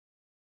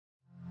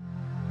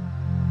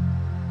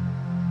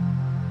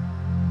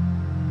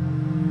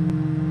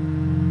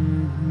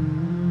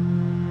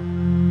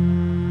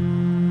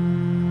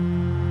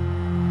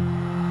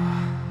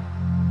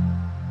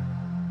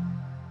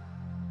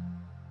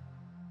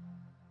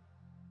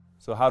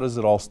So how does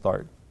it all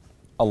start?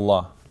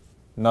 Allah,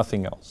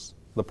 nothing else.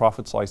 The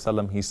Prophet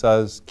ﷺ, he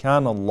says,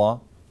 كَانَ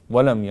اللَّهُ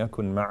وَلَمْ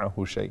يَكُنْ مَعَهُ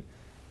شَيْءٍ.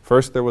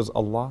 First there was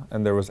Allah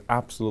and there was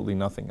absolutely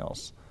nothing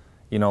else.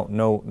 You know,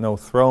 no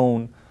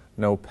throne,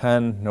 no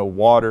pen, no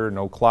water,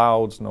 no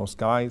clouds, no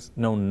skies,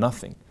 no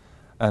nothing.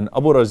 And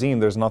Abu Razin,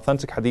 there's an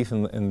authentic hadith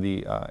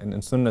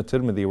in Sunnah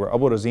Tirmidhi where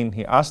Abu Razin,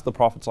 he asked the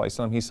Prophet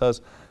ﷺ, he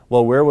says,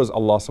 well, where was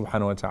Allah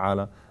subhanahu wa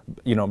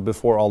ta'ala,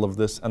 before all of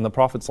this? And the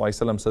Prophet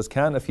ﷺ says,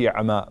 كَانَ فِي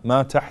عَمَا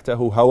مَا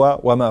تَحْتَهُ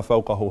هَوَى وَمَا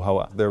فَوْقَهُ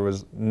هَوَى. There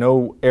was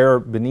no air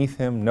beneath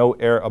him, no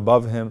air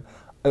above him.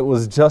 It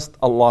was just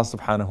Allah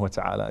subhanahu wa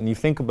ta'ala. And you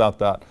think about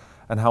that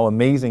and how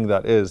amazing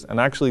that is. And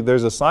actually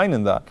there's a sign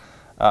in that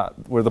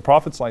where the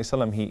Prophet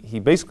ﷺ, he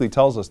basically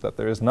tells us that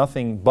there is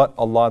nothing but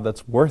Allah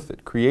that's worth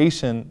it.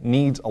 Creation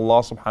needs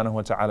Allah subhanahu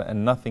wa ta'ala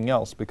and nothing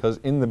else, because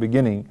in the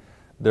beginning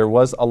there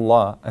was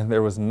Allah and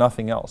there was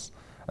nothing else.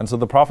 And so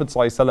the Prophet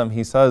ﷺ,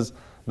 he says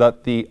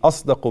that the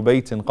أصدق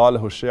بيت قاله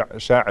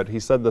الشاعر, he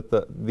said that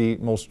the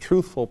most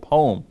truthful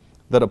poem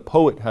that a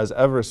poet has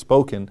ever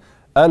spoken,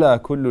 ألا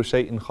كل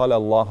شيء خلا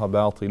الله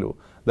باطل,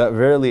 that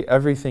verily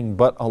everything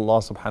but Allah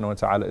subhanahu wa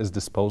ta'ala is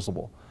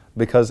disposable,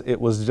 because it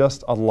was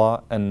just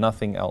Allah and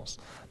nothing else.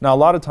 Now a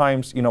lot of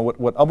times,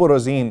 what Abu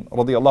Razin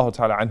radiallahu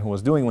ta'ala anhu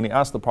was doing when he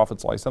asked the Prophet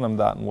ﷺ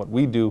that, and what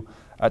we do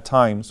at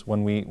times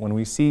when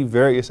we see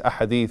various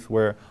ahadith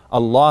where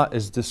Allah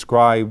is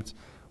described,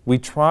 we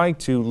try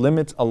to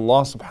limit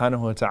Allah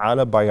subhanahu wa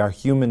ta'ala by our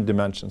human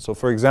dimension. So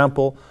for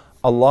example,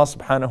 Allah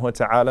subhanahu wa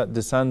ta'ala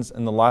descends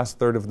in the last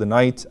third of the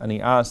night and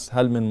he asks,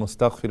 هَلْ مِن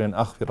مُسْتَغْفِرٍ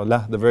أَغْفِرَ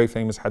لَهُ. The very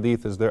famous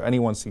hadith, is there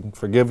anyone seeking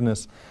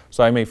forgiveness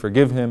so I may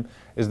forgive him?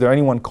 Is there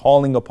anyone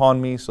calling upon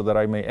me so that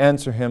I may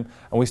answer him?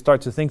 And we start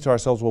to think to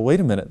ourselves, well, wait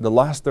a minute, the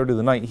last third of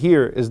the night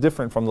here is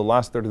different from the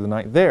last third of the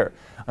night there.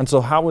 And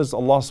so how is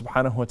Allah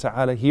subhanahu wa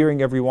ta'ala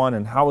hearing everyone?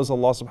 And how is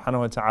Allah subhanahu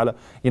wa ta'ala,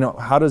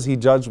 how does he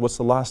judge what's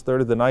the last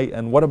third of the night?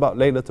 And what about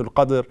Laylatul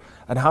Qadr?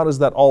 And how does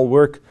that all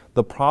work?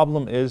 The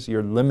problem is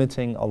you're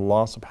limiting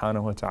Allah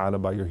subhanahu wa ta'ala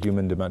by your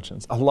human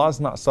dimensions. Allah is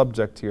not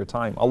subject to your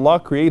time. Allah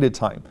created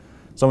time.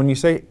 So when you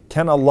say,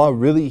 can Allah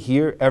really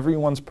hear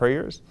everyone's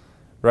prayers?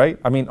 Right?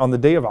 I mean, on the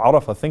day of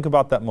Arafah, think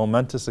about that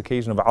momentous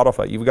occasion of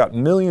Arafah. You've got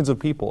millions of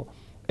people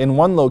in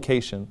one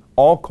location,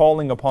 all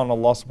calling upon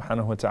Allah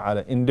subhanahu wa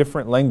ta'ala in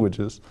different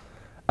languages.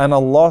 And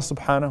Allah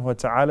subhanahu wa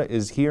ta'ala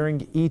is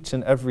hearing each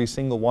and every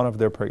single one of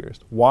their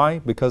prayers. Why?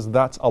 Because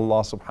that's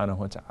Allah subhanahu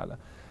wa ta'ala.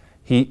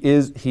 He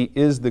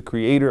is the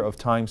creator of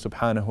time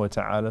subhanahu wa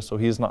ta'ala, so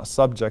He is not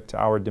subject to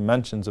our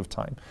dimensions of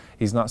time.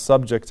 He's not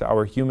subject to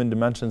our human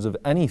dimensions of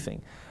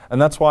anything.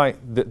 And that's why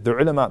the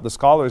ulama, the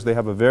scholars, they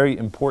have a very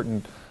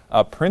important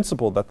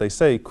principle that they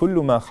say, كُلُّ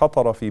مَا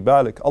خَطَرَ فِي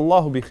بَالِكَ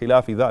اللَّهُ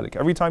بِخِلَافِ ذَلِكَ.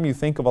 Every time you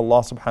think of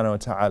Allah subhanahu wa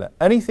ta'ala,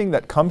 anything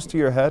that comes to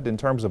your head in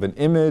terms of an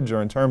image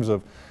or in terms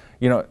of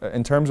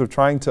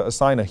trying to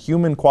assign a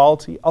human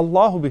quality,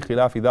 Allahu bi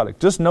khilafi dhalik.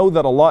 Just know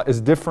that Allah is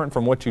different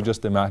from what you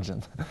just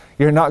imagined.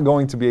 You're not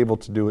going to be able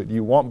to do it.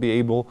 You won't be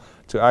able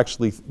to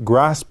actually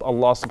grasp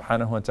Allah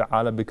subhanahu wa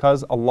ta'ala,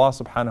 because Allah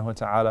subhanahu wa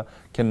ta'ala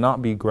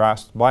cannot be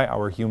grasped by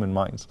our human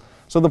minds.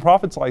 So the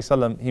Prophet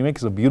ﷺ, he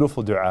makes a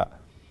beautiful dua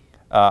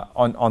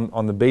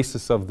on the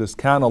basis of this,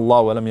 كَانَ اللَّهُ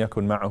وَلَمْ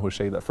يَكُنْ مَعَهُ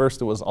شَيْءٍ. That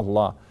first it was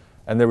Allah,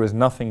 and there was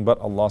nothing but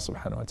Allah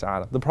subhanahu wa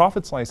ta'ala. The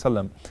Prophet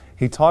ﷺ,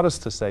 he taught us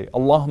to say,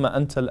 Allahumma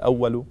anta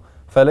al-awwalu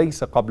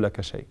falaysa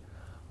qablaka shay.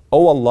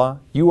 O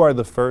Allah, you are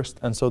the first,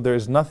 and so there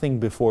is nothing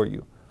before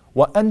you.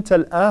 Wa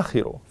anta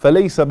al-akhiru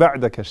falaysa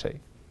ba'daka shay.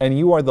 And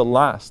you are the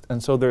last,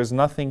 and so there is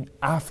nothing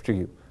after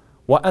you.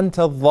 Wa anta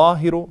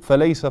al-zahiru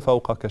falaysa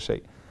fawqaka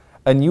shay.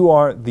 And you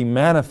are the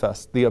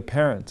manifest, the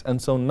apparent,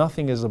 and so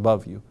nothing is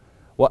above you.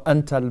 Wa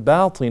anta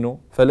al-batinu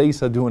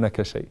falaysa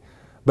dunaka shay.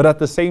 But at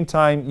the same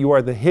time, you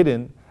are the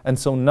hidden, and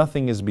so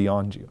nothing is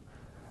beyond you.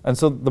 And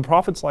so the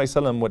Prophet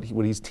ﷺ,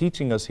 what he's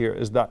teaching us here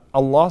is that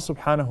Allah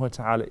subhanahu wa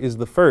ta'ala is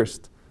the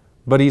first,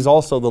 but He's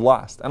also the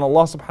last. And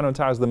Allah subhanahu wa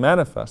ta'ala is the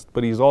manifest,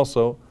 but He's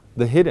also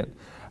the hidden.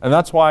 And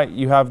that's why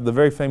you have the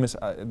very famous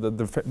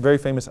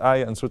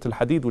ayah in Surah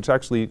Al-Hadid, which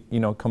actually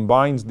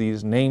combines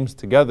these names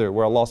together,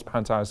 where Allah subhanahu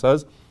wa ta'ala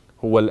says,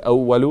 هُوَ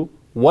الْأَوَّلُ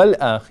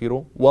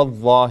وَالْآخِرُ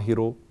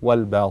وَالظَّاهِرُ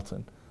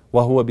وَالْبَاطِنُ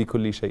وَهُوَ بِكُلِّ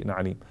شَيْءٍ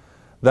عَلِيمٌ.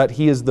 That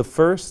He is the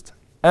first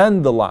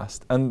and the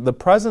last. And the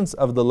presence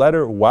of the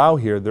letter waw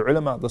here, the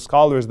ulama, the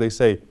scholars, they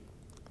say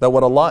that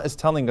what Allah is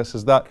telling us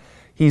is that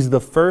He's the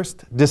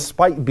first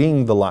despite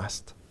being the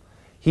last.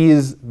 He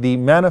is the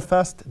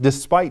manifest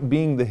despite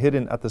being the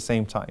hidden at the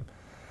same time.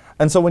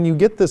 And so when you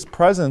get this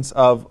presence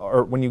of,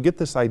 or when you get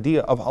this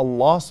idea of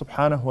Allah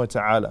subhanahu wa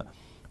ta'ala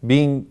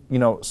being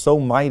so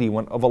mighty,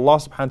 of Allah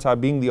subhanahu wa ta'ala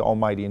being the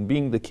Almighty and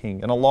being the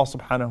King, and Allah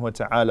subhanahu wa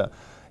ta'ala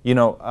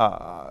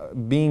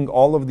being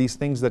all of these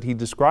things that He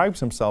describes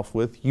Himself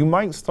with, you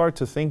might start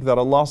to think that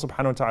Allah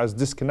subhanahu wa ta'ala is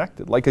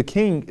disconnected. Like a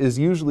king is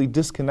usually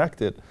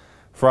disconnected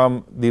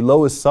from the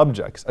lowest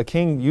subjects. A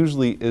king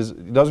usually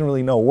doesn't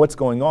really know what's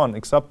going on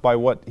except by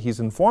what he's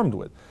informed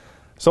with.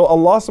 So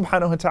Allah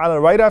subhanahu wa ta'ala,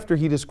 right after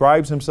He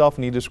describes Himself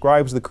and He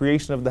describes the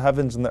creation of the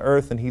heavens and the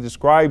earth and He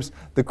describes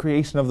the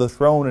creation of the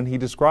throne and He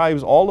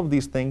describes all of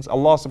these things,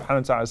 Allah subhanahu wa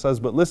ta'ala says,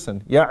 but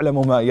listen,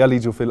 يَعْلَمُ مَا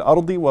يَلِجُ فِي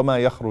الْأَرْضِ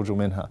وَمَا يَخْرُجُ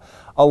مِنْهَا.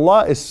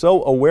 Allah is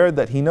so aware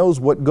that He knows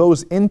what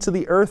goes into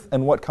the earth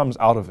and what comes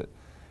out of it.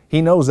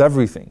 He knows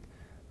everything,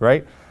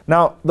 right?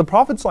 Now, the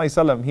Prophet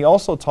ﷺ, he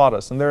also taught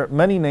us, and there are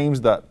many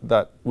names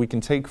that we can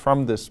take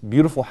from this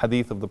beautiful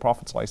hadith of the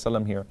Prophet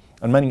ﷺ here,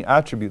 and many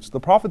attributes. The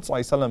Prophet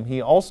ﷺ,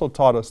 he also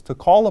taught us to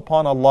call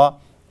upon Allah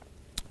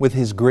with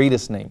His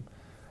greatest name.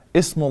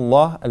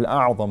 Ismullah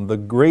al-A'zam, the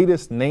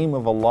greatest name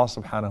of Allah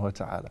subhanahu wa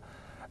ta'ala.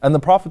 And the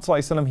Prophet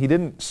ﷺ, he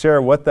didn't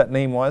share what that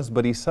name was,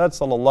 but he said,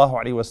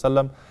 sallallahu alayhi wa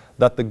sallam,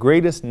 that the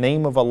greatest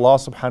name of Allah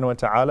subhanahu wa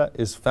ta'ala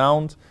is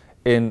found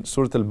in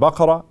Surah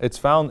Al-Baqarah, it's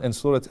found in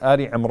Surah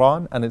Ali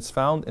Imran, and it's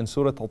found in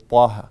Surah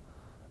Al-Taha.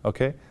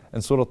 Okay?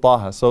 In Surah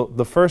Taha. So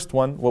the first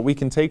one, what we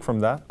can take from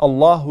that,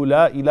 Allahu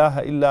la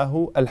ilaha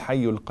illahu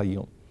al-hayyul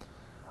qayyum.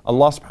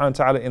 Allah subhanahu wa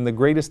ta'ala in the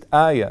greatest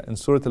ayah in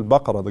Surah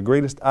Al-Baqarah, the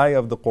greatest ayah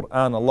of the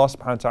Quran, Allah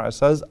subhanahu wa ta'ala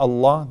says,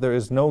 Allah, there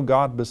is no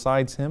God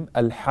besides Him,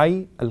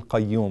 al-hayy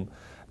al-qayyum,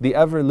 the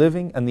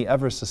ever-living and the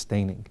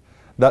ever-sustaining.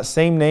 That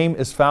same name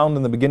is found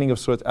in the beginning of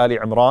Surah Ali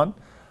Imran,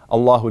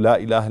 Allahu la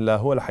ilaha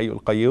illahu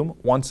al-hayyul qayyum.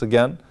 Once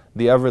again,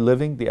 the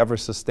ever-living, the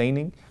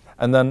ever-sustaining.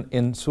 And then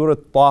in Surah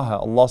Taha,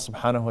 Allah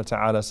subhanahu wa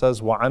ta'ala says,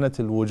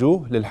 وَعَنَتِ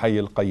الْوُجُوهِ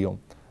لِلْحَيِّ الْقَيُّومِ.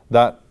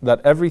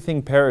 That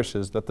everything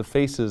perishes, that the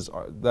faces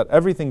are, that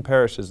everything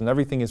perishes and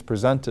everything is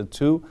presented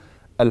to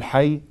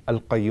al-hayy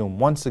al-qayyum.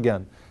 Once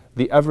again,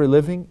 the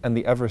ever-living and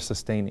the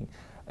ever-sustaining.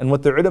 And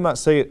what the ulama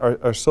say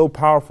are so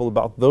powerful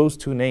about those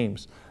two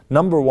names.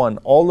 Number one,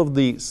 all of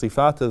the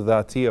sifat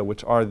al-dhatiyah,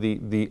 which are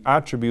the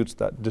attributes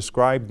that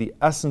describe the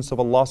essence of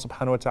Allah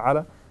subhanahu wa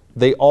ta'ala,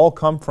 they all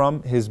come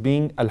from His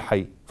being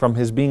al-hayy, from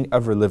His being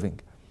ever-living.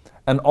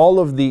 And all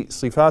of the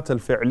sifat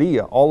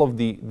al-fi'liyah, all of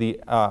the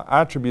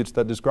attributes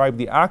that describe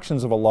the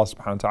actions of Allah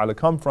subhanahu wa ta'ala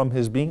come from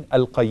His being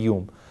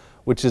al-qayyum,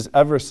 which is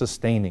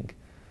ever-sustaining.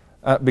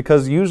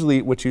 Because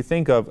usually what you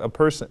think of a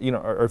person,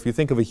 or if you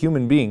think of a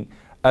human being,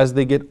 as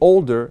they get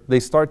older, they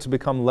start to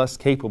become less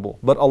capable.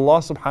 But Allah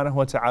subhanahu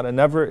wa ta'ala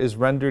never is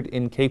rendered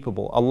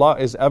incapable. Allah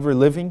is ever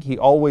living, He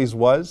always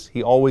was,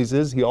 He always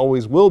is, He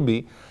always will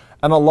be.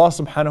 And Allah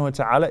subhanahu wa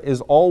ta'ala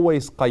is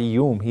always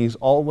qayyum, He's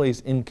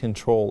always in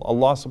control.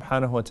 Allah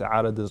subhanahu wa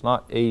ta'ala does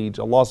not age.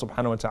 Allah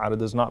subhanahu wa ta'ala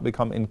does not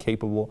become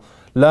incapable.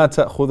 لا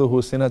تأخذه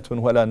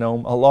سنة ولا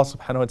نوم. Allah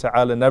subhanahu wa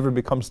ta'ala never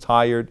becomes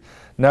tired,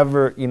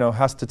 never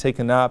has to take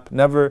a nap,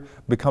 never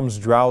becomes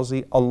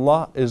drowsy.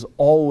 Allah is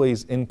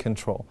always in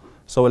control.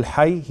 So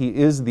Al-Hayy, He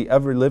is the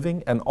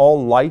ever-living and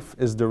all life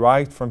is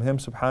derived from Him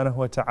subhanahu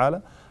wa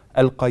ta'ala.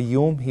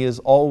 Al-Qayyum, He is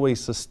always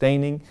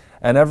sustaining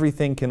and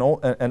everything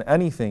and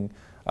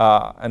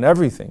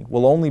everything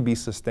will only be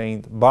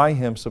sustained by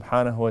Him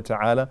subhanahu wa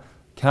ta'ala.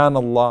 Kan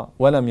Allah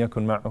wa lam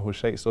yakun ma'ahu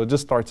shay. So it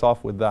just starts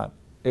off with that.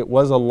 It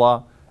was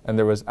Allah and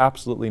there was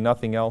absolutely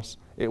nothing else.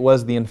 It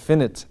was the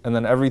infinite and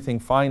then everything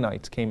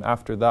finite came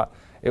after that.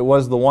 It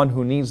was the one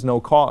who needs no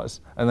cause,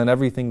 and then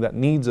everything that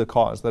needs a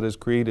cause that is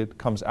created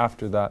comes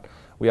after that.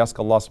 We ask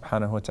Allah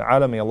subhanahu wa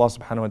ta'ala, may Allah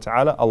subhanahu wa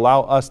ta'ala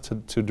allow us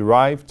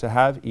to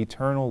have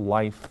eternal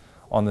life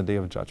on the Day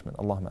of Judgment.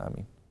 Allahumma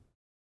ameen.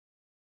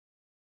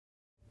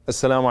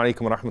 Assalamu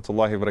alaikum wa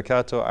rahmatullahi wa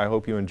barakatuh. I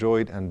hope you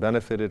enjoyed and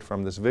benefited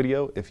from this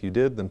video. If you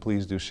did, then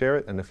please do share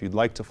it. And if you'd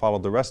like to follow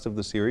the rest of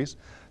the series,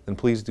 then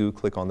please do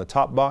click on the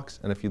top box.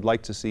 And if you'd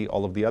like to see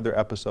all of the other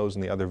episodes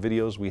and the other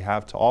videos we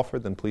have to offer,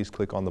 then please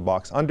click on the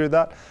box under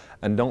that.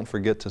 And don't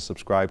forget to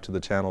subscribe to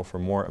the channel for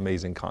more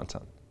amazing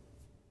content.